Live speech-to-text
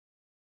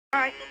All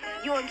right,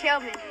 you and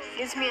Kelvin.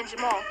 It's me and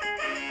Jamal.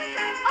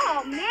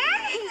 Oh, man,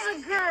 he's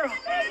a girl.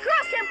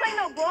 Girls can't play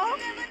no ball.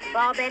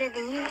 Ball better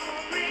than you.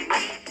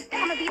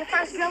 I'm gonna be the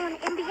first girl in the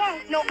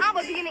NBA. No, I'm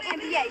gonna be in the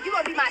NBA. You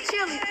gonna be my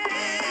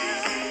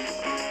cheerleader.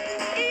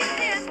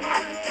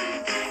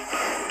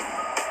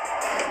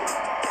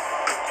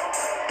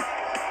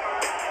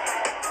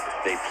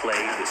 They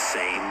play the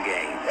same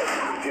game.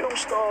 If you don't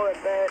start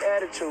that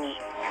bad attitude,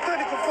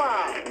 30 for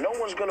 5. No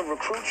one's gonna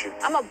recruit you.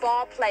 I'm a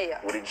ball player.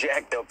 With a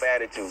jacked up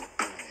attitude.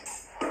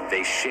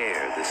 They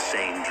share the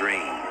same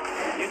dream.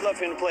 You'd love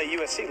for him to play at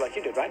USC like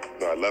you did, right?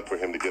 No, I'd love for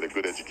him to get a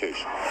good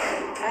education.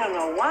 I don't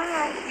know why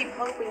I keep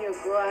hoping you'll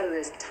grow out of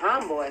this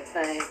tomboy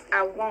thing.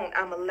 I won't.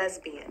 I'm a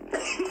lesbian.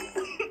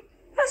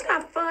 That's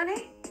not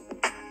funny.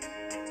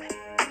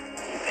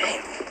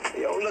 Damn,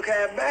 you don't look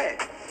half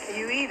bad.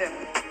 You either.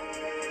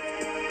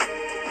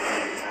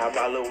 How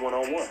about a little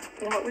one-on-one?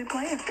 What we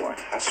playing for?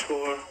 I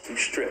score, you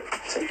strip.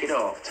 Take it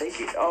off.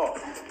 Take it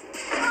off.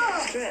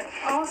 Strip.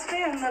 All's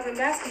fair in love and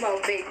basketball,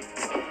 baby.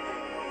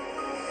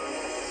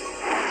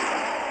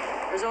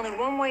 There's only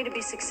one way to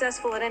be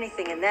successful at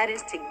anything, and that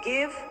is to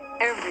give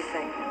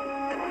everything.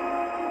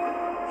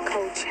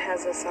 Coach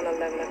has us on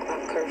 11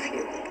 o'clock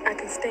curfew. I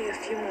can stay a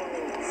few more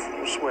minutes.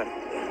 I'm sweating.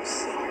 I'm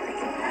sorry.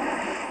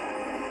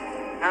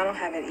 I don't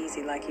have it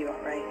easy like you, all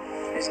right?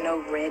 There's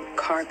no red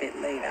carpet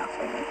laid out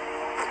for me.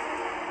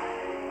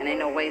 And ain't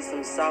no way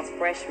some soft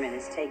freshman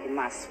is taking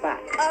my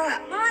spot.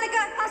 Monica,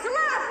 hustle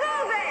up,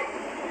 move it!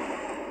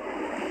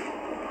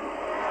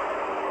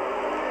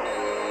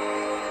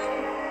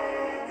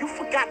 You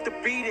forgot to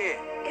be there.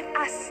 If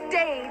I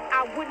stayed,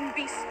 I wouldn't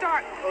be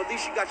starting. Well, at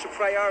least you got your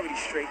priorities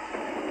straight.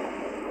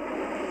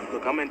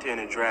 Look, I'm entering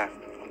a draft.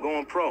 I'm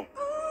going pro.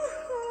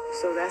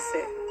 So that's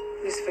it.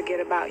 Just forget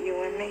about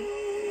you and me.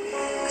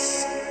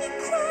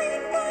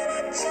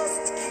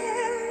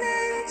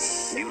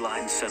 New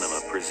Line Cinema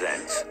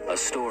presents a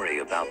story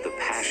about the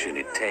passion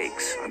it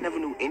takes I never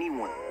knew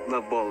anyone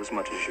loved ball as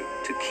much as you.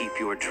 to keep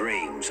your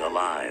dreams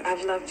alive.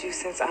 I've loved you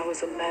since I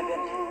was 11,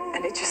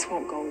 and it just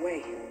won't go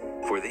away.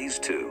 For these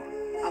two,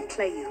 I'll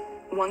play you.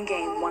 One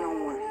game,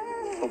 one-on-one.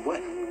 For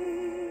what?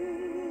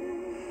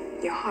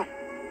 Your heart.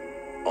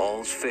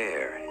 all's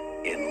fair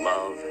in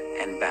love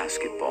and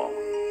basketball.